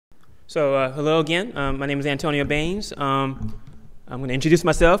Hello again. My name is Antonio Baines. I'm going to introduce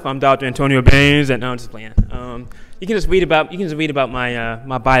myself. I'm Dr. Antonio Baines, and no, I'm just playing. You can just read about my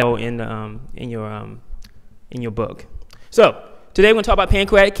my bio in your book. So today we're going to talk about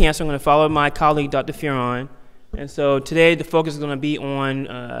pancreatic cancer. I'm going to follow my colleague Dr. Fearon, and so today the focus is going to be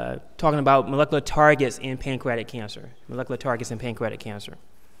on talking about molecular targets in pancreatic cancer. Molecular targets in pancreatic cancer.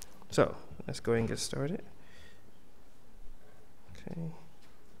 So let's go ahead and get started. Okay.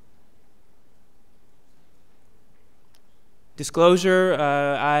 Disclosure,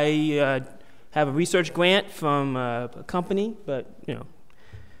 I have a research grant from a company, but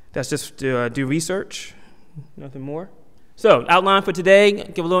that's just to do research, nothing more. So, outline for today,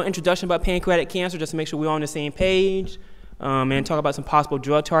 give a little introduction about pancreatic cancer just to make sure we're all on the same page, and talk about some possible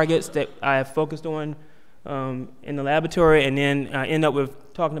drug targets that I have focused on in the laboratory, and then end up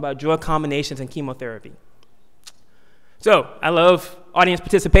with talking about drug combinations and chemotherapy. So, I love audience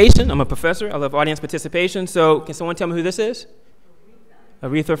participation. I'm a professor. I love audience participation. So, can someone tell me who this is?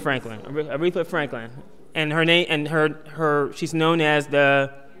 Aretha Franklin. Aretha Franklin. And her name, and she's known as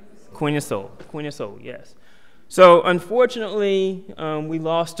the Queen of Soul. Queen of Soul, yes. So, unfortunately, we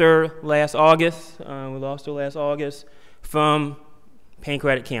lost her last August. From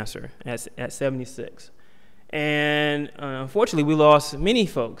pancreatic cancer at 76. And unfortunately, we lost many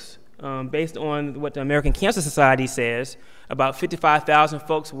folks. Based on what the American Cancer Society says, about 55,000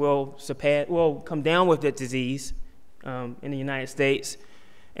 folks will come down with the disease in the United States,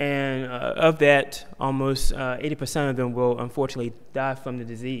 and of that, almost 80% of them will unfortunately die from the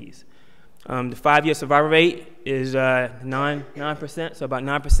disease. The 5-year survival rate is 9%, so about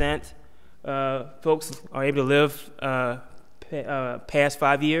 9% folks are able to live past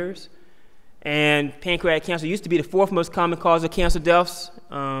 5 years. And pancreatic cancer used to be the 4th most common cause of cancer deaths.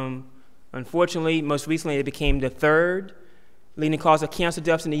 Unfortunately, most recently it became the 3rd leading cause of cancer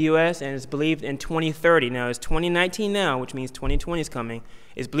deaths in the U.S., and it's believed in 2030. Now, it's 2019 now, which means 2020 is coming.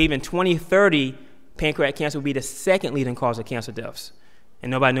 It's believed in 2030 pancreatic cancer will be the 2nd leading cause of cancer deaths,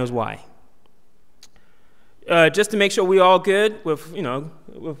 and nobody knows why. Just to make sure we're all good with,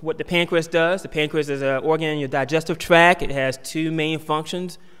 with what the pancreas does. The pancreas is an organ in your digestive tract. It has 2 main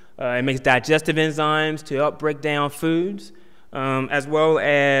functions. It makes digestive enzymes to help break down foods, as well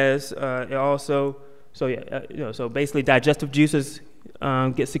as it also, so basically digestive juices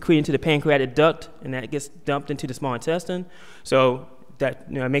get secreted into the pancreatic duct, and that gets dumped into the small intestine. So that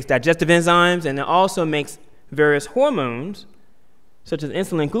it makes digestive enzymes, and it also makes various hormones, such as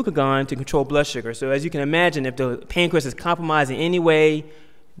insulin and glucagon, to control blood sugar. So as you can imagine, if the pancreas is compromised in any way,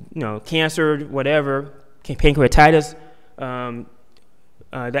 cancer, whatever, pancreatitis,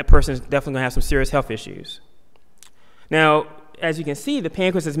 that person is definitely going to have some serious health issues. Now, as you can see, the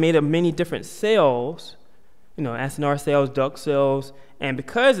pancreas is made of many different cells, acinar cells, duct cells, and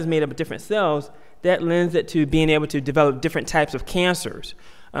because it's made up of different cells, that lends it to being able to develop different types of cancers.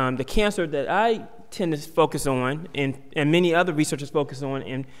 The cancer that I tend to focus on, and many other researchers focus on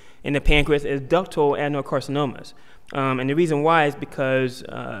in the pancreas, is ductal adenocarcinomas. And the reason why is because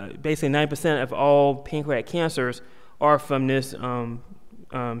basically 90% of all pancreatic cancers are from this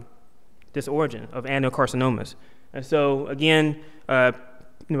this origin of adenocarcinomas. And so again, about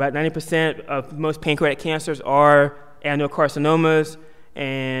 90% of most pancreatic cancers are adenocarcinomas,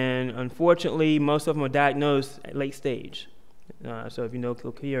 and unfortunately, most of them are diagnosed at late stage. So if you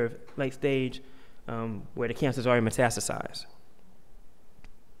look here, late stage, where the cancer's already metastasized.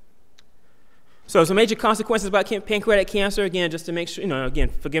 So some major consequences about pancreatic cancer, again, just to make sure, again,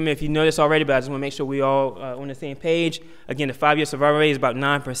 forgive me if you know this already, but I just want to make sure we all on the same page. Again, the 5-year survival rate is about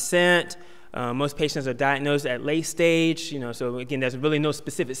 9%. Most patients are diagnosed at late stage, so again, there's really no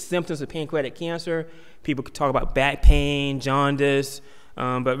specific symptoms of pancreatic cancer. People could talk about back pain, jaundice,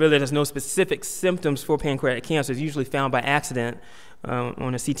 but really there's no specific symptoms for pancreatic cancer. It's usually found by accident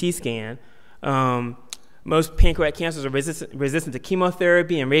on a CT scan. Most pancreatic cancers are resistant to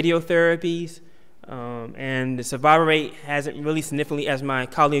chemotherapy and radiotherapies. And the survival rate hasn't really significantly, as my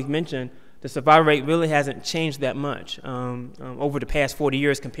colleague mentioned, the survival rate really hasn't changed that much over the past 40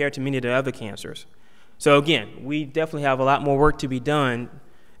 years compared to many of the other cancers. So again, we definitely have a lot more work to be done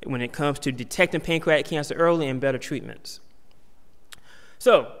when it comes to detecting pancreatic cancer early and better treatments.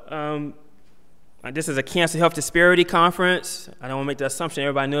 So this is a cancer health disparity conference. I don't want to make the assumption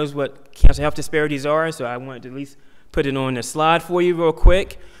everybody knows what cancer health disparities are, so I wanted to at least put it on the slide for you real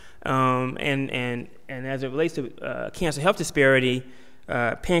quick. And as it relates to cancer health disparity,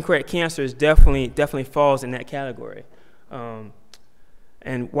 pancreatic cancer is definitely falls in that category.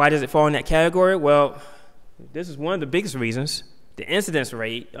 And why does it fall in that category? Well, this is one of the biggest reasons. The incidence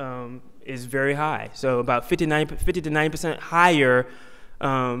rate is very high, so about 50 to 90% higher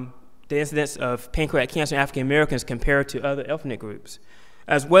the incidence of pancreatic cancer in African Americans compared to other ethnic groups,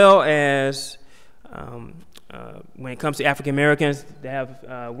 as well as when it comes to African Americans, they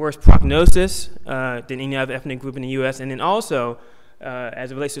have worse prognosis than any other ethnic group in the U.S. And then also,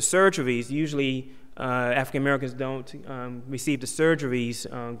 as it relates to surgeries, usually African Americans don't receive the surgeries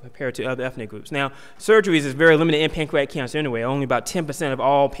compared to other ethnic groups. Now, surgeries is very limited in pancreatic cancer anyway. Only about 10% of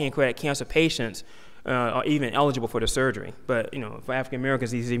all pancreatic cancer patients are even eligible for the surgery. But for African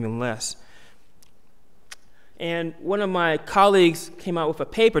Americans, these are even less. And one of my colleagues came out with a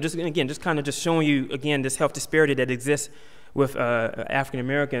paper, just kind of showing you, again, this health disparity that exists with African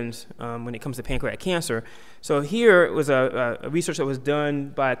Americans when it comes to pancreatic cancer. So here was a research that was done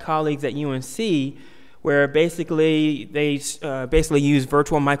by colleagues at UNC, where basically they used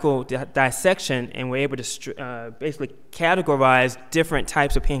virtual microdissection and were able to basically categorize different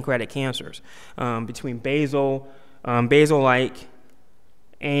types of pancreatic cancers between basal-like,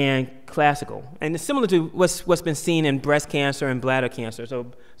 and classical. And it's similar to what's been seen in breast cancer and bladder cancer.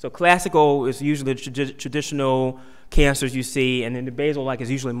 So classical is usually the traditional cancers you see, and then the basal-like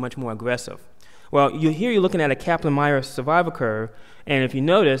is usually much more aggressive. Well, here you're looking at a Kaplan-Meier survival curve, and if you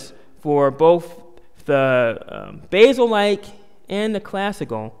notice, for both the basal-like and the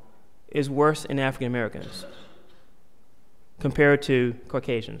classical is worse in African Americans compared to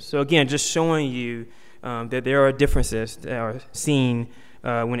Caucasians. So again, just showing you that there are differences that are seen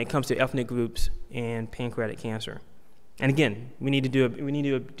when it comes to ethnic groups and pancreatic cancer. And again, we need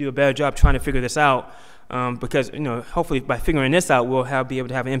to do a better job trying to figure this out because hopefully by figuring this out, we'll be able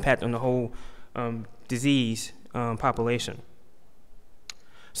to have an impact on the whole disease population.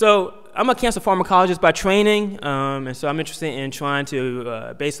 So I'm a cancer pharmacologist by training, and so I'm interested in trying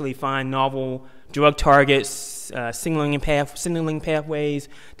to basically find novel drug targets, signaling pathways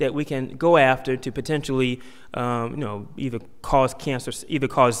that we can go after to potentially, either cause cancer, either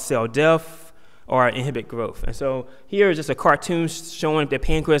cause cell death or inhibit growth. And so here is just a cartoon showing the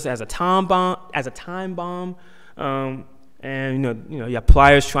pancreas as a time bomb, and you have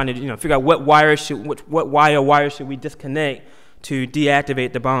pliers trying to figure out what wire should we disconnect to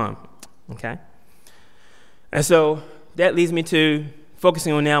deactivate the bomb. Okay, and so that leads me to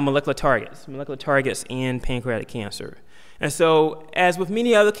focusing on now molecular targets in pancreatic cancer. And so, as with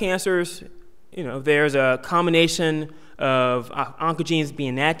many other cancers, there's a combination of oncogenes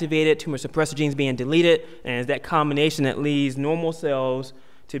being activated, tumor suppressor genes being deleted, and it's that combination that leads normal cells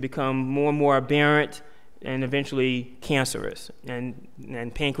to become more and more aberrant and eventually cancerous. And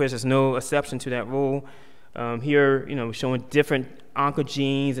pancreas is no exception to that rule. Here, we're showing different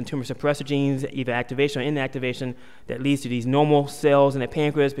oncogenes and tumor suppressor genes, either activation or inactivation, that leads to these normal cells in the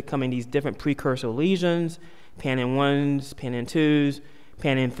pancreas becoming these different precursor lesions, PANN1s, PANN2s,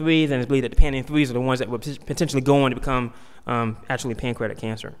 PANN3s, and it's believed that the PANN3s are the ones that would potentially go on to become actually pancreatic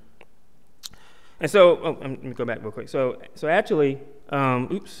cancer. And so, let me go back real quick. So actually,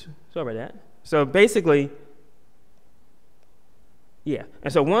 oops, sorry about that. So basically, yeah,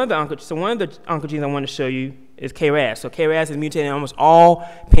 and so one of the oncogenes I want to show you is KRAS. So KRAS is mutated in almost all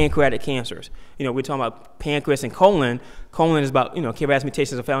pancreatic cancers. We're talking about pancreas and colon. Colon is about, KRAS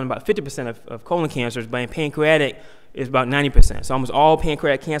mutations are found in about 50% of colon cancers, but in pancreatic, it's about 90%. So almost all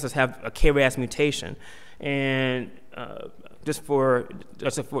pancreatic cancers have a KRAS mutation. And just for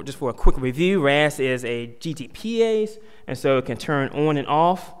a quick review, RAS is a GTPase, and so it can turn on and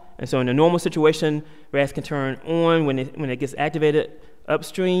off. And so in a normal situation, RAS can turn on when it gets activated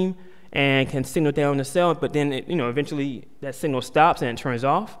upstream and can signal down the cell, but then eventually that signal stops and it turns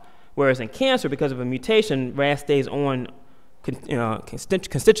off. Whereas in cancer, because of a mutation, RAS stays on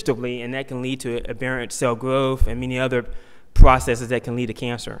constitutively, and that can lead to aberrant cell growth and many other processes that can lead to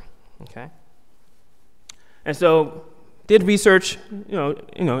cancer. Okay. And so, did research,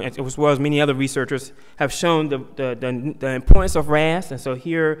 as well as many other researchers, have shown the importance of RAS. And so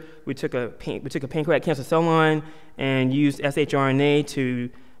here we took a pancreatic cancer cell line and used shRNA to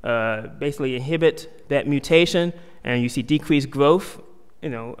basically inhibit that mutation, and you see decreased growth,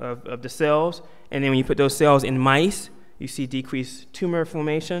 of the cells. And then when you put those cells in mice, you see decreased tumor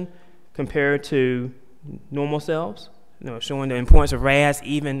formation compared to normal cells, showing the importance of RAS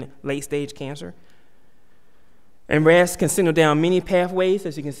even late-stage cancer. And RAS can signal down many pathways,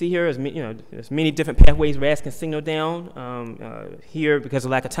 as you can see here. There's many different pathways RAS can signal down. Here, because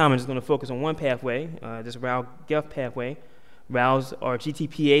of lack of time, I'm just going to focus on one pathway, this RAL-GEF pathway. RALs are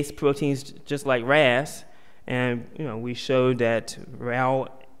GTPase proteins just like RAS, and we showed that RAL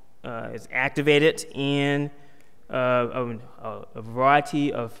is activated in a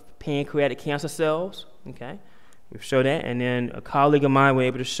variety of pancreatic cancer cells. Okay, we've showed that, and then a colleague of mine was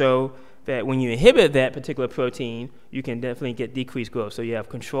able to show that when you inhibit that particular protein, you can definitely get decreased growth. So you have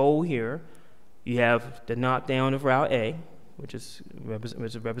control here. You have the knockdown of route A, which is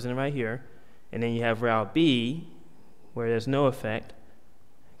represented right here. And then you have route B, where there's no effect.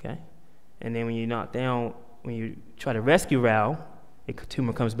 Okay? And then when you knock down, when you try to rescue route, the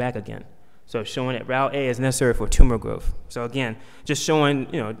tumor comes back again. So showing that route A is necessary for tumor growth. So again, just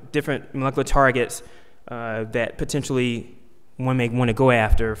showing different molecular targets that potentially one may want to go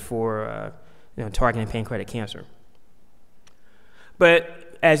after for targeting pancreatic cancer. But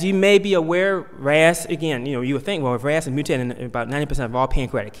as you may be aware, RAS, again, you would think, well, if RAS is mutated in about 90% of all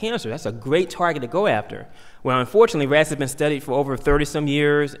pancreatic cancer, that's a great target to go after. Well, unfortunately, RAS has been studied for over 30-some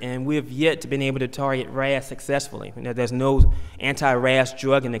years, and we have yet to been able to target RAS successfully. There's no anti-RAS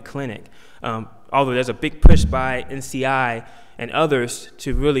drug in the clinic. Although there's a big push by NCI and others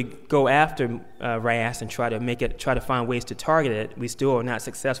to really go after RAS and try to find ways to target it, we still are not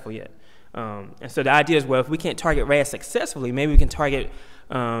successful yet. And so the idea is, well, if we can't target RAS successfully, maybe we can target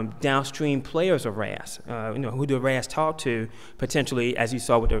downstream players of RAS. Who do RAS talk to potentially, as you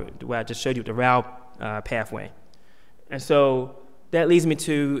saw with what I just showed you with the RAL pathway. And so that leads me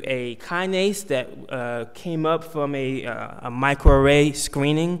to a kinase that came up from a microarray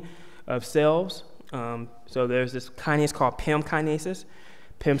screening of cells. So there's this kinase called PIM kinases.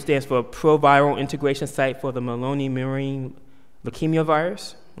 PIM stands for Proviral Integration Site for the Myeloid Leukemia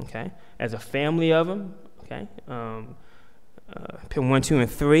Virus. Okay, as a family of them. Okay, PIM 1, 2,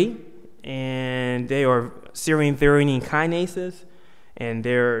 and 3, and they are serine threonine kinases, and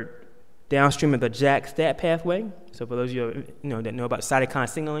they're downstream of the JAK-STAT pathway. So for those of you that know about cytokine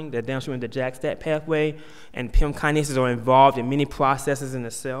signaling, they're downstream of the JAK-STAT pathway, and PIM kinases are involved in many processes in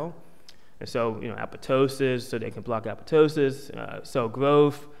the cell. And so, apoptosis, so they can block apoptosis, cell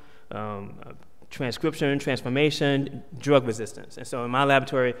growth, transcription, transformation, drug resistance. And so in my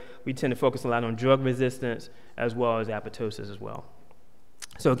laboratory, we tend to focus a lot on drug resistance as well as apoptosis as well.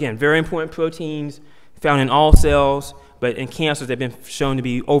 So again, very important proteins found in all cells, but in cancers they've been shown to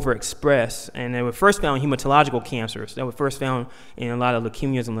be overexpressed. And they were first found in hematological cancers. They were first found in a lot of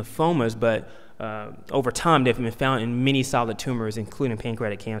leukemias and lymphomas, but over time they've been found in many solid tumors, including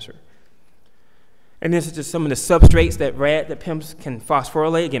pancreatic cancer. And this is just some of the substrates that PIMs can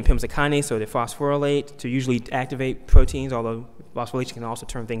phosphorylate. Again, PIMs are kinase, so they phosphorylate to usually activate proteins, although phosphorylation can also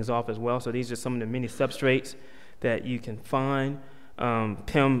turn things off as well. So these are some of the many substrates that you can find.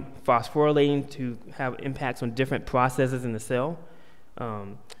 PIM phosphorylating to have impacts on different processes in the cell.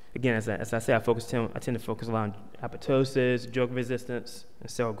 Again, as I say, I tend to focus a lot on apoptosis, drug resistance,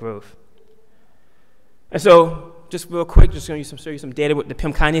 and cell growth. And so, just real quick, just going to show you some data with the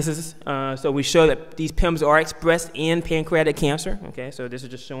PIM kinases. So we show that these PIMs are expressed in pancreatic cancer. Okay, so this is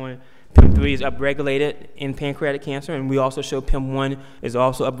just showing PIM3 is upregulated in pancreatic cancer, and we also show PIM1 is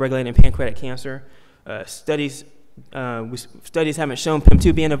also upregulated in pancreatic cancer. Studies haven't shown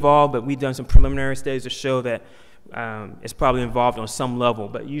PIM2 being involved, but we've done some preliminary studies to show that it's probably involved on some level,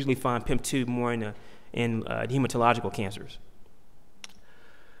 but usually find PIM2 more in hematological cancers.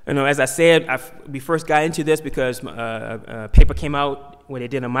 As I said, we first got into this because a paper came out where they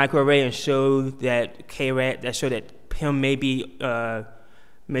did a microarray and showed that PIM may be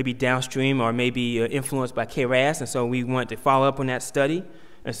downstream or may be influenced by KRAS, and so we wanted to follow up on that study.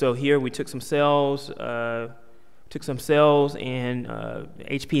 And so here we took some cells, and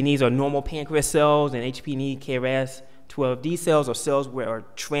HPNEs are normal pancreas cells, and HPNE KRAS 12D cells are cells where are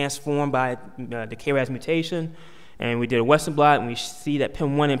transformed by the KRAS mutation. And we did a Western blot, and we see that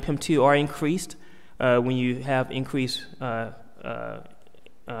PIM1 and PIM2 are increased when you have increased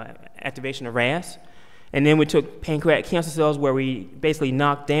activation of RAS. And then we took pancreatic cancer cells where we basically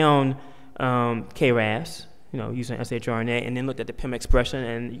knocked down KRAS, using shRNA, and then looked at the PIM expression.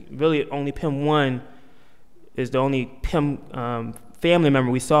 And really, only PIM1 is the only PIM family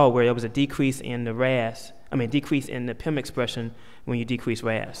member we saw where there was a decrease in the decrease in the PIM expression when you decrease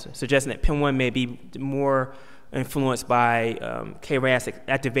RAS, suggesting that PIM1 may be more influenced by KRAS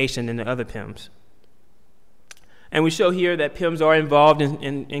activation than the other PIMs. And we show here that PIMs are involved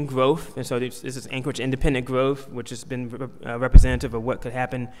in growth, and so this is anchorage-independent growth, which has been representative of what could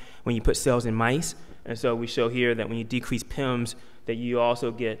happen when you put cells in mice. And so we show here that when you decrease PIMs, that you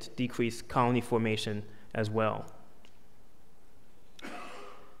also get decreased colony formation as well.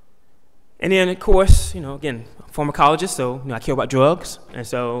 And then, of course, again, pharmacologist, so I care about drugs, and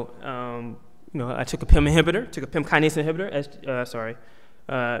so I took a PIM inhibitor, PIM kinase inhibitor,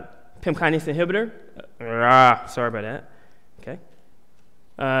 PIM kinase inhibitor. Sorry about that. Okay.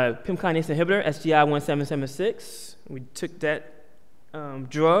 PIM kinase inhibitor, SGI-1776. We took that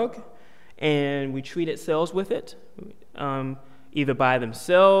drug and we treated cells with it. either by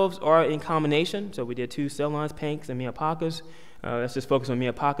themselves or in combination. So we did 2 cell lines, Pancs and Mia-Pacas. Let's just focus on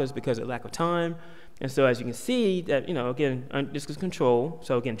Mia-Pacas because of lack of time. And so as you can see that, again, this is control.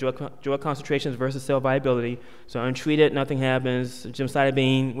 So again, drug concentrations versus cell viability. So untreated, nothing happens.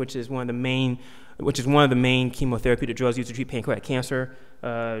 Gemcitabine, which is one of the main chemotherapeutic drugs used to treat pancreatic cancer,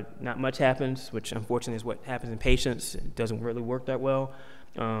 not much happens, which unfortunately is what happens in patients. It doesn't really work that well.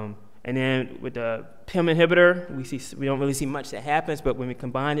 And then with the PIM inhibitor, we don't really see much that happens, but when we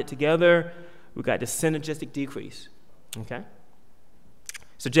combine it together, we got this synergistic decrease. Okay?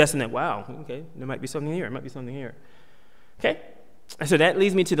 Suggesting that, wow, okay, there might be something here, Okay, and so that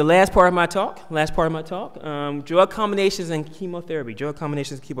leads me to the last part of my talk, drug combinations and chemotherapy,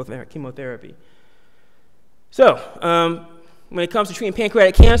 chemotherapy. So, when it comes to treating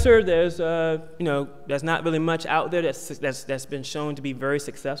pancreatic cancer, there's not really much out there that's been shown to be very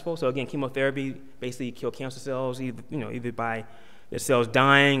successful. So again, chemotherapy basically kill cancer cells either by the cells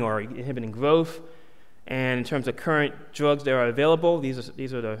dying or inhibiting growth. And in terms of current drugs that are available, these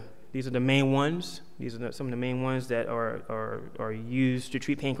are the main ones. These are some of the main ones that are used to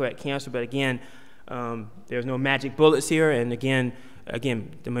treat pancreatic cancer. But again, there's no magic bullets here. And again,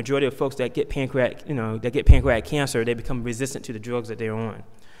 the majority of folks that get pancreatic cancer, they become resistant to the drugs that they're on.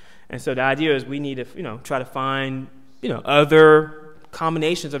 And so the idea is we need to try to find other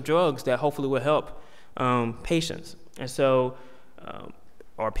combinations of drugs that hopefully will help patients. And so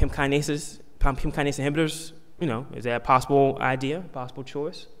our PIM kinase inhibitors, is that a possible idea, possible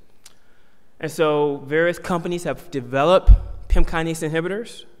choice? And so various companies have developed PIM kinase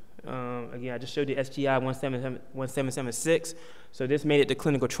inhibitors. Again, I just showed you SGI 1776. So this made it to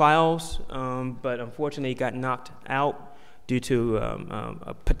clinical trials, but unfortunately it got knocked out due to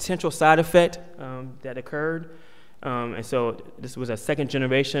a potential side effect that occurred. And so this was a 2nd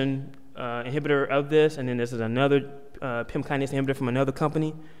generation inhibitor of this, and then this is another PIM kinase inhibitor from another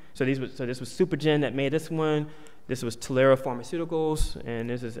company. So this was Supergen that made this one. This was Tolera Pharmaceuticals, and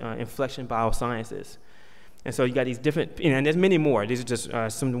this is Inflection Biosciences. And so you got these different, and there's many more. These are just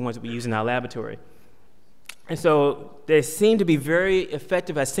some of the ones that we use in our laboratory. And so they seem to be very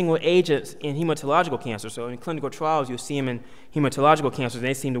effective as single agents in hematological cancer. So in clinical trials, you'll see them in hematological cancers, and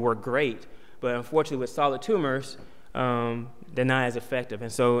they seem to work great. But unfortunately, with solid tumors, they're not as effective.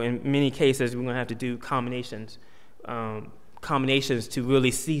 And so in many cases, we're going to have to do combinations to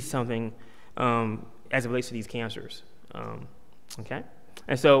really see something as it relates to these cancers. Okay?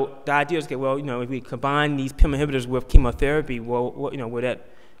 And so the idea is, okay, well, if we combine these PIM inhibitors with chemotherapy, well,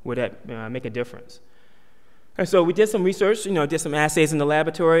 would that make a difference? And so we did some research, did some assays in the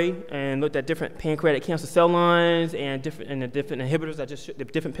laboratory and looked at different pancreatic cancer cell lines and the different inhibitors. The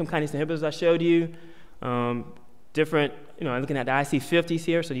different PIM kinase inhibitors I showed you. Looking at the IC50s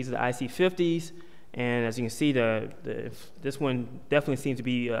here. So these are the IC50s, and as you can see, this one definitely seems to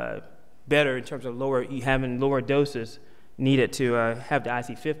be better in terms of having lower doses needed to have the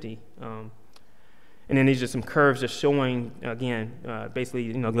IC50. And then these are some curves just showing, again,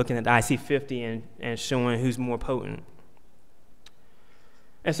 basically, looking at the IC50 and showing who's more potent.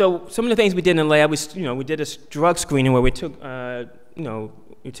 And so some of the things we did in the lab, we did this drug screening where we took,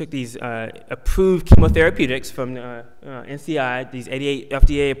 these approved chemotherapeutics from NCI, these 88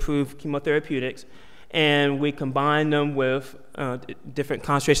 FDA-approved chemotherapeutics, and we combined them with different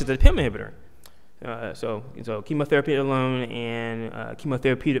concentrations of the PIM inhibitor. So chemotherapy alone and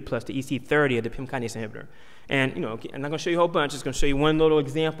chemotherapeutic plus the EC30 of the PIM kinase inhibitor. And I'm not going to show you a whole bunch, just going to show you one little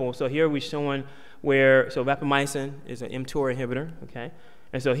example. So here we're showing rapamycin is an mTOR inhibitor, okay?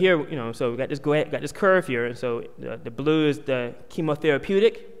 And so here, so we got this curve here, and so the blue is the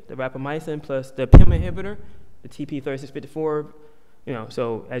chemotherapeutic, the rapamycin plus the PIM inhibitor, the TP3654.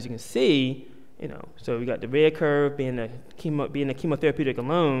 So as you can see, so we got the red curve being the chemotherapeutic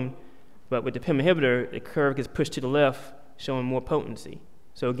alone. But with the PIM inhibitor, the curve gets pushed to the left, showing more potency.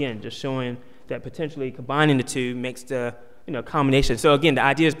 So again, just showing that potentially combining the two makes the combination. So again, the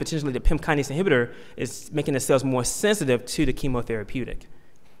idea is potentially the PIM kinase inhibitor is making the cells more sensitive to the chemotherapeutic.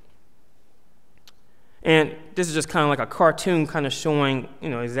 And this is just kind of like a cartoon kind of showing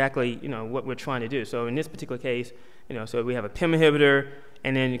exactly what we're trying to do. So in this particular case, so we have a PIM inhibitor,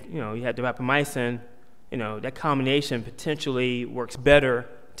 and then you have the rapamycin. That combination potentially works better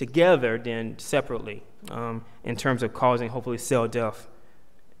together than separately in terms of causing hopefully cell death.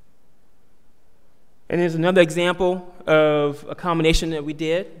 And there's another example of a combination that we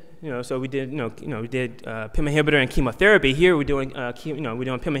did. So we did PIM inhibitor and chemotherapy. Here we're doing PIM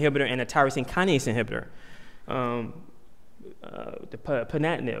inhibitor and a tyrosine kinase inhibitor, the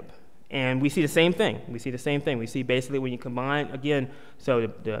ponatinib. And we see the same thing. We see basically when you combine, again, so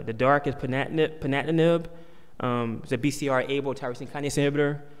the dark is ponatinib. It's a BCR-able tyrosine kinase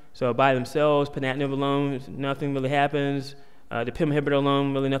inhibitor. So by themselves, ponatinib alone, nothing really happens. The PIM inhibitor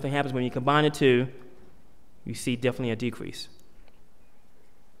alone, really nothing happens. When you combine the two, you see definitely a decrease.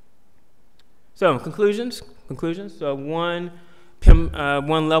 So conclusions. So one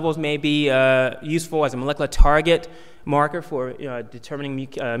levels may be useful as a molecular target marker for determining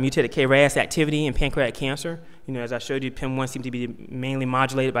mutated KRAS activity in pancreatic cancer. As I showed you, PIM1 seems to be mainly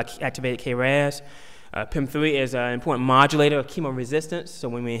modulated by activated KRAS. PIM3 is an important modulator of chemoresistance. So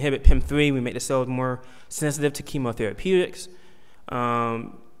when we inhibit PIM3, we make the cells more sensitive to chemotherapeutics.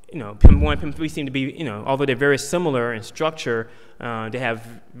 PIM1 and PIM3 seem to be, although they're very similar in structure, they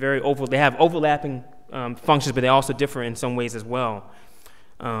have overlapping functions, but they also differ in some ways as well.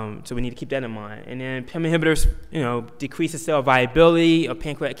 So we need to keep that in mind. And then PIM inhibitors, decrease the cell viability of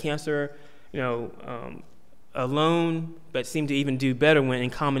pancreatic cancer, alone, but seem to even do better when in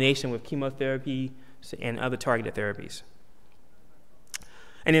combination with chemotherapy and other targeted therapies.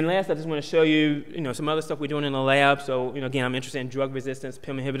 And then last, I just want to show you, some other stuff we're doing in the lab. So, again, I'm interested in drug resistance.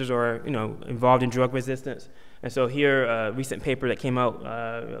 PIM inhibitors are, involved in drug resistance. And so here, a recent paper that came out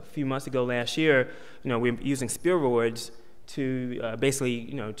a few months ago last year, we're using spheroids to basically,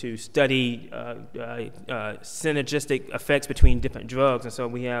 to study synergistic effects between different drugs. And so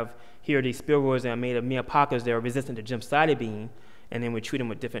we have here these spheroids that are made of miapockers that are resistant to gemcitabine, and then we treat them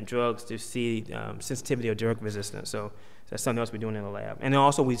with different drugs to see sensitivity or drug resistance. So that's something else we're doing in the lab. And then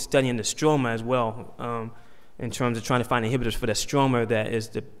also we're studying the stroma as well, in terms of trying to find inhibitors for the stroma, that is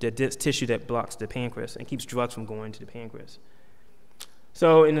the dense tissue that blocks the pancreas and keeps drugs from going to the pancreas.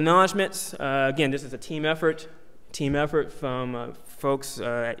 So in acknowledgements, again, this is a team effort from folks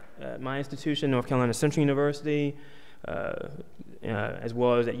at my institution, North Carolina Central University, as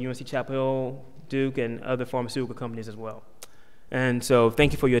well as at UNC Chapel Hill, Duke, and other pharmaceutical companies as well. And so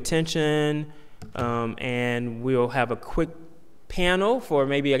thank you for your attention, and we'll have a quick panel for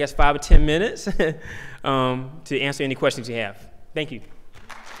maybe, 5 or 10 minutes to answer any questions you have. Thank you.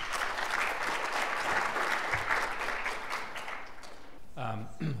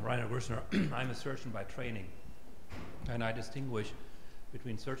 Rainer Grüssner. I'm a surgeon by training, and I distinguish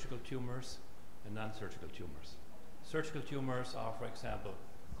between surgical tumors and non-surgical tumors. Surgical tumors are, for example,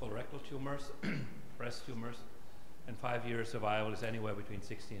 colorectal tumors, breast tumors, and 5-year survival is anywhere between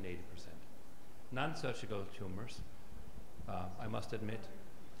 60 and 80%. Non-surgical tumors, I must admit,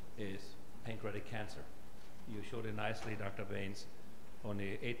 is pancreatic cancer. You showed it nicely, Dr. Baines.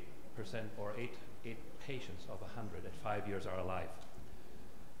 Only 8% or 8 patients of 100 at 5 years are alive.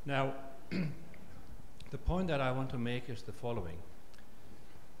 Now, the point that I want to make is the following.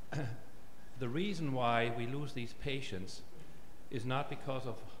 The reason why we lose these patients is not because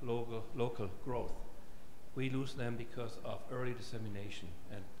of local growth. We lose them because of early dissemination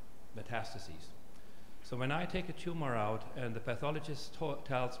and metastases. So when I take a tumor out and the pathologist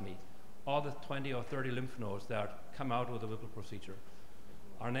tells me all the 20 or 30 lymph nodes that come out with the Whipple procedure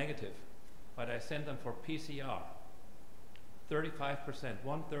are negative, but I send them for PCR, 35%,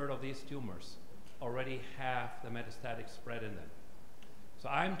 1/3 of these tumors already have the metastatic spread in them. So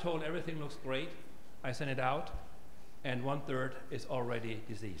I'm told everything looks great, I send it out, and 1/3 is already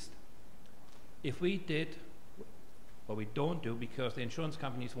diseased. If we did, what we don't do because the insurance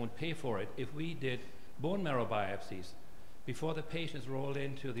companies won't pay for it, if we did bone marrow biopsies before the patients rolled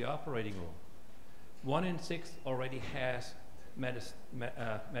into the operating room, 1 in 6 already has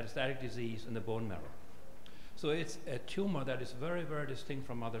metastatic disease in the bone marrow. So it's a tumor that is very, very distinct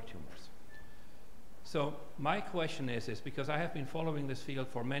from other tumors. So my question is because I have been following this field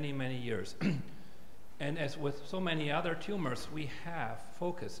for many, many years, and as with so many other tumors, we have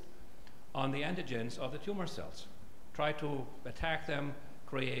focused on the antigens of the tumor cells, try to attack them,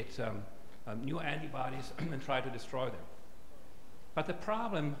 create new antibodies, and try to destroy them. But the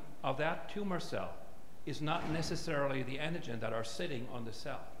problem of that tumor cell is not necessarily the antigen that are sitting on the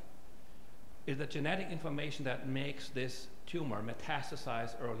cell. It's the genetic information that makes this tumor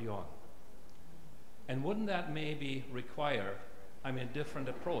metastasize early on. And wouldn't that maybe require, a different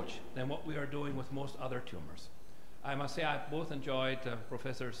approach than what we are doing with most other tumors? I must say I both enjoyed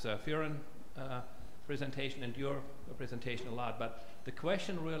Professor Fearon's presentation and your presentation a lot, but the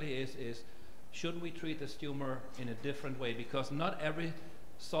question really is should we treat this tumor in a different way? Because not every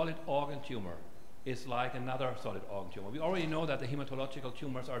solid organ tumor is like another solid organ tumor. We already know that the hematological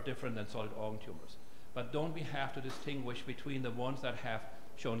tumors are different than solid organ tumors. But don't we have to distinguish between the ones that have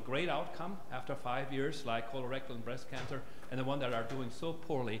shown great outcome after 5 years, like colorectal and breast cancer, and the ones that are doing so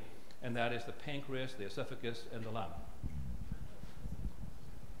poorly, and that is the pancreas, the esophagus, and the lung?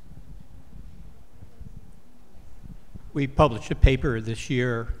 We published a paper this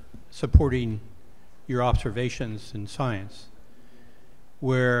year supporting your observations in science,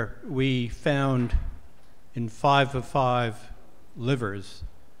 where we found in 5 of 5 livers,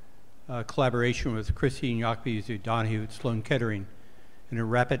 collaboration with Christine Yakby Donahue at Sloan Kettering in a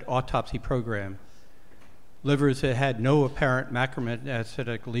rapid autopsy program, livers that had no apparent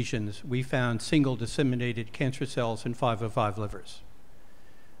macrometastatic lesions, we found single disseminated cancer cells in 5 of 5 livers.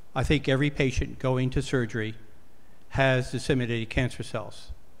 I think every patient going to surgery has disseminated cancer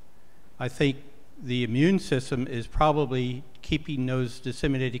cells. I think the immune system is probably keeping those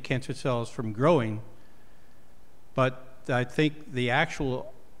disseminated cancer cells from growing, but I think the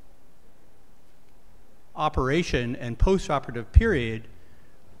actual operation and post-operative period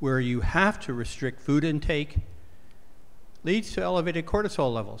where you have to restrict food intake leads to elevated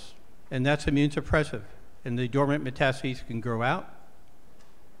cortisol levels, and that's immune suppressive, and the dormant metastases can grow out.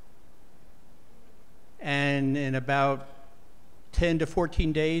 And in about 10 to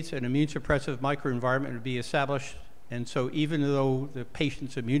 14 days, an immune suppressive microenvironment would be established. And so even though the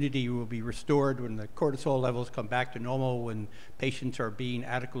patient's immunity will be restored when the cortisol levels come back to normal, when patients are being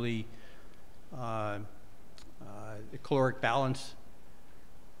adequately caloric balanced,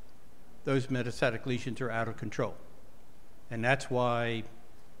 those metastatic lesions are out of control. And that's why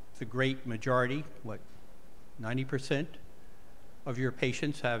the great majority, 90% of your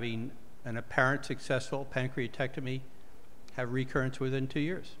patients having an apparent successful pancreatectomy have recurrence within 2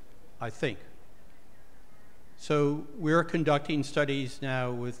 years, I think. So we're conducting studies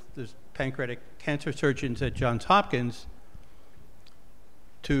now with the pancreatic cancer surgeons at Johns Hopkins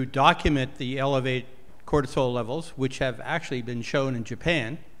to document the elevated cortisol levels, which have actually been shown in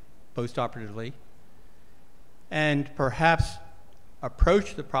Japan postoperatively, and perhaps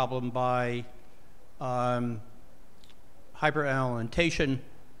approach the problem by hyperalimentation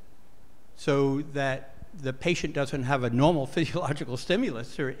so that the patient doesn't have a normal physiological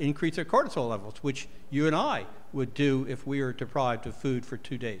stimulus to increase their cortisol levels, which you and I would do if we were deprived of food for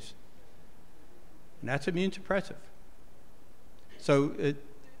 2 days. And that's immune suppressive. So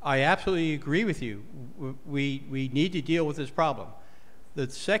I absolutely agree with you. We need to deal with this problem. The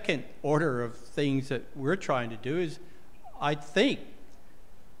second order of things that we're trying to do is, I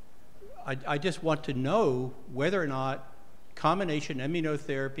just want to know whether or not combination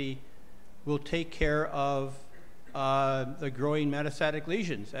immunotherapy will take care of the growing metastatic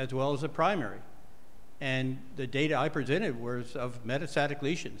lesions as well as the primary. And the data I presented was of metastatic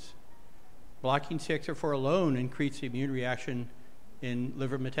lesions. Blocking CXR4 alone increased the immune reaction in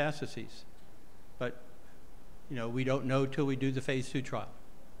liver metastases. But we don't know till we do the phase 2 trial.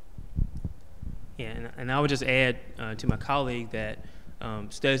 Yeah, and I would just add to my colleague that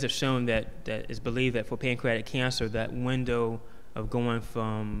studies have shown that it's believed that for pancreatic cancer, that window of going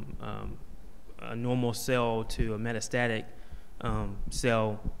from a normal cell to a metastatic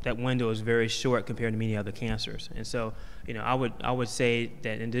cell, that window is very short compared to many other cancers. And so, I would say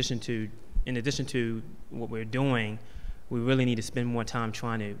that in addition to what we're doing, we really need to spend more time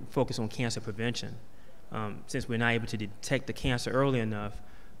trying to focus on cancer prevention. Since we're not able to detect the cancer early enough,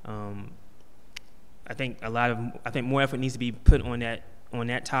 I think more effort needs to be put on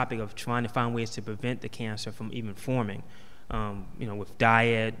that topic of trying to find ways to prevent the cancer from even forming, with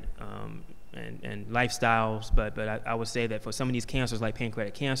diet and lifestyles. But I would say that for some of these cancers like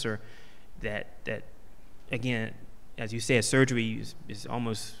pancreatic cancer, that again, as you said, surgery is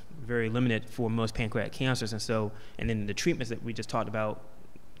almost very limited for most pancreatic cancers, and then the treatments that we just talked about,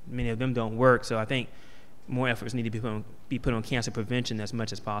 many of them don't work. So I think more efforts need to be put on cancer prevention as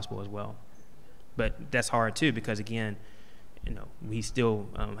much as possible as well. But that's hard too, because again, we still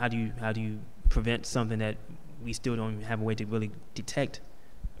how do you prevent something that we still don't even have a way to really detect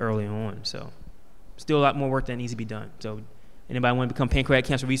early on? So still a lot more work that needs to be done. So anybody want to become pancreatic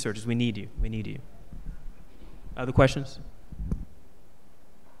cancer researchers, we need you. We need you. Other questions?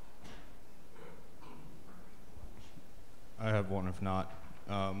 I have one, if not.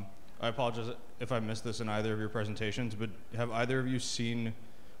 I apologize if I missed this in either of your presentations, but have either of you seen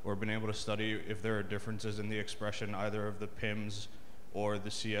or been able to study if there are differences in the expression either of the PIMS or the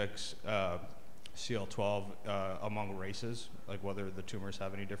CL12 among races, like whether the tumors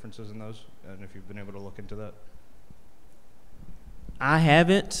have any differences in those, and if you've been able to look into that? I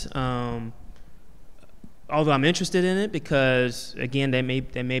haven't, although I'm interested in it because, again, there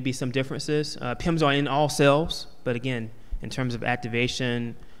may be some differences. PIMS are in all cells, but again, in terms of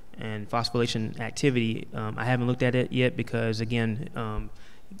activation and phosphorylation activity, I haven't looked at it yet because, again,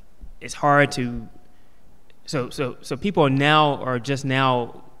 it's hard to. So people are just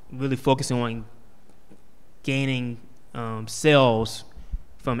now really focusing on gaining cells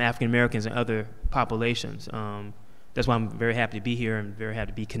from African Americans and other populations. that's why I'm very happy to be here and very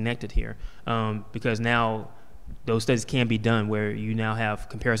happy to be connected here, because now those studies can be done where you now have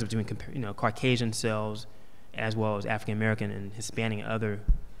comparisons between Caucasian cells as well as African American and Hispanic and other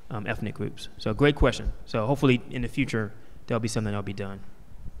ethnic groups. So great question. So hopefully in the future there'll be something that'll be done.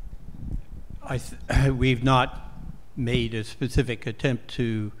 We've not made a specific attempt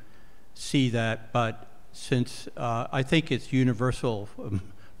to see that, but since I think it's universal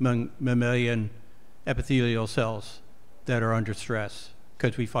among mammalian epithelial cells that are under stress,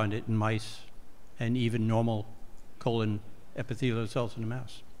 because we find it in mice and even normal colon epithelial cells in the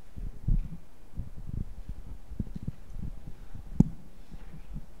mouse.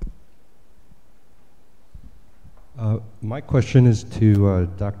 My question is to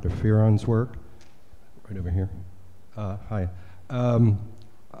Dr. Fearon's work, right over here. Hi.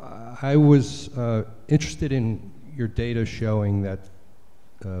 I was interested in your data showing that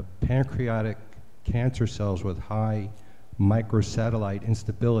pancreatic cancer cells with high microsatellite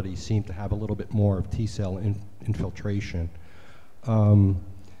instability seem to have a little bit more of T-cell infiltration.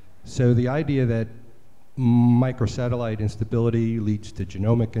 So the idea that microsatellite instability leads to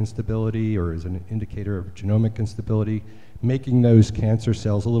genomic instability or is an indicator of genomic instability, making those cancer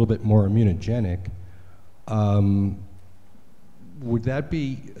cells a little bit more immunogenic, would that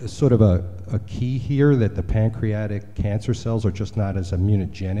be sort of a key here, that the pancreatic cancer cells are just not as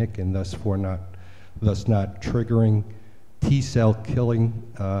immunogenic and thus not triggering T-cell killing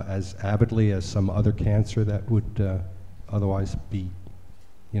as avidly as some other cancer that would otherwise be,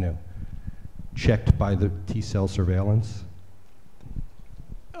 checked by the T-cell surveillance?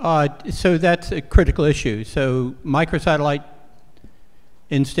 So that's a critical issue. So microsatellite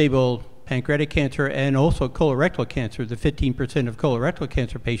unstable pancreatic cancer and also colorectal cancer, the 15% of colorectal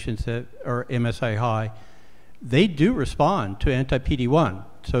cancer patients that are MSI high, they do respond to anti-PD-1.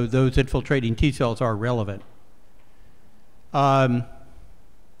 So those infiltrating T cells are relevant. There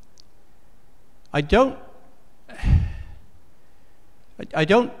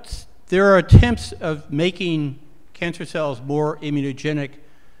are attempts of making cancer cells more immunogenic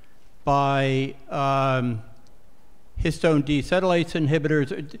by histone deacetylase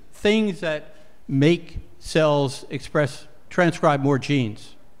inhibitors, things that make cells transcribe more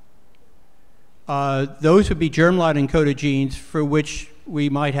genes. Those would be germline encoded genes for which we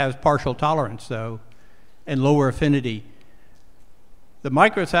might have partial tolerance, though, and lower affinity. The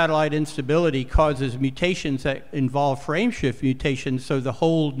microsatellite instability causes mutations that involve frameshift mutations, so the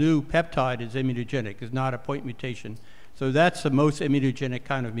whole new peptide is immunogenic. It's not a point mutation. So that's the most immunogenic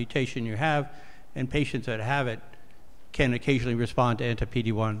kind of mutation you have, and patients that have it can occasionally respond to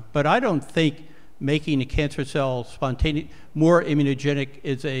anti-PD-1. But I don't think making a cancer cell more immunogenic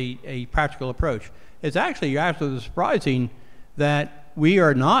is a practical approach. It's actually absolutely surprising that we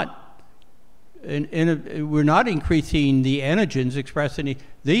are not we're not increasing the antigens expressed in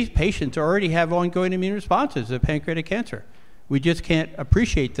these patients already have ongoing immune responses to pancreatic cancer. We just can't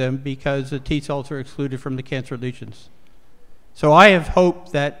appreciate them because the T cells are excluded from the cancer lesions. So I have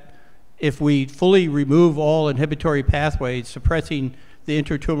hope that if we fully remove all inhibitory pathways suppressing the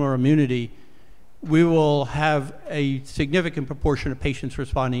intratumoral immunity, we will have a significant proportion of patients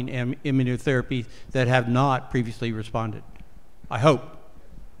responding to immunotherapy that have not previously responded. I hope.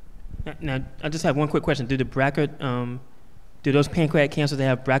 Now, I just have one quick question. Do those pancreatic cancers that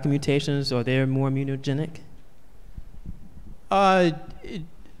have BRCA mutations, are they more immunogenic?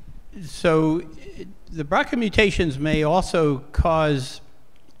 So the BRCA mutations may also cause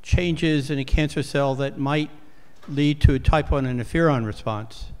changes in a cancer cell that might lead to a type 1 interferon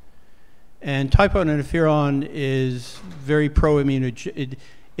response. And type 1 interferon is very pro-immunogenic.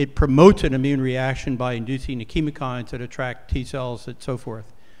 It promotes an immune reaction by inducing the chemokines that attract T cells and so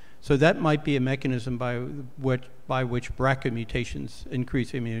forth. So that might be a mechanism by which BRCA mutations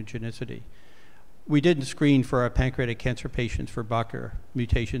increase immunogenicity. We didn't screen for our pancreatic cancer patients for BRCA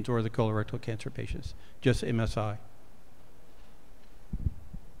mutations or the colorectal cancer patients, just MSI.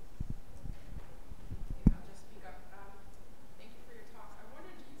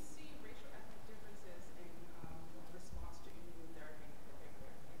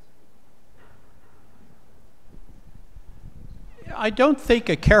 I don't think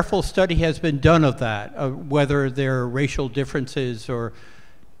a careful study has been done of that, whether there are racial differences or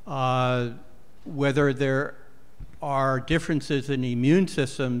whether there are differences in the immune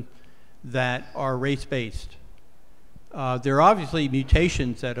system that are race-based. There are obviously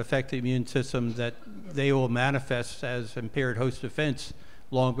mutations that affect the immune system that they will manifest as impaired host defense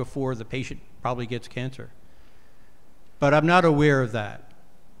long before the patient probably gets cancer. But I'm not aware of that.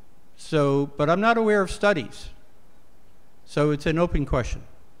 But I'm not aware of studies. So it's an open question.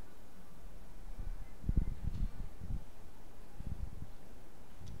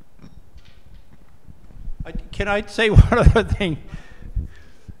 can I say one other thing?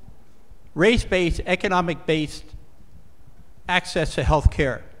 Race-based, economic-based access to health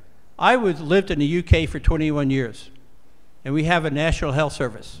care. I lived in the UK for 21 years, and we have a national health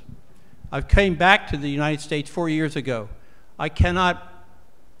service. I came back to the United States 4 years ago. I cannot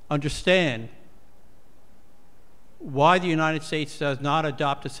understand why the United States does not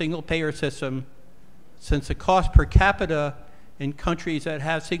adopt a single-payer system, since the cost per capita in countries that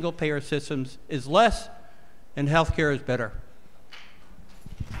have single-payer systems is less and healthcare is better.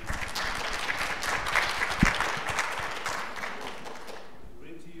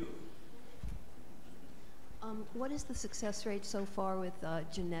 What is the success rate so far with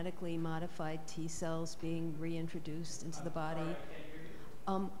genetically modified T cells being reintroduced into the body?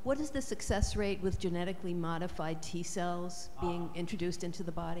 What is the success rate with genetically modified T cells being introduced into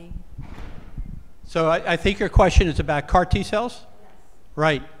the body? So I think your question is about CAR T cells? Yes.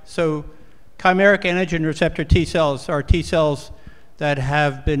 Right. So chimeric antigen receptor T cells are T cells that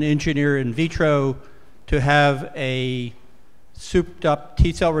have been engineered in vitro to have a souped up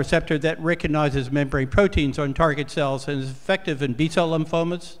T cell receptor that recognizes membrane proteins on target cells and is effective in B cell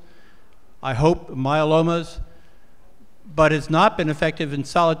lymphomas, I hope myelomas, but it's not been effective in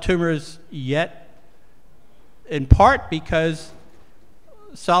solid tumors yet, in part because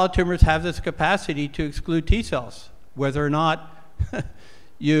solid tumors have this capacity to exclude T cells, whether or not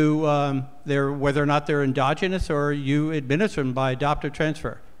they're endogenous or you administer them by adoptive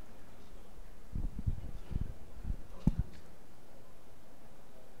transfer.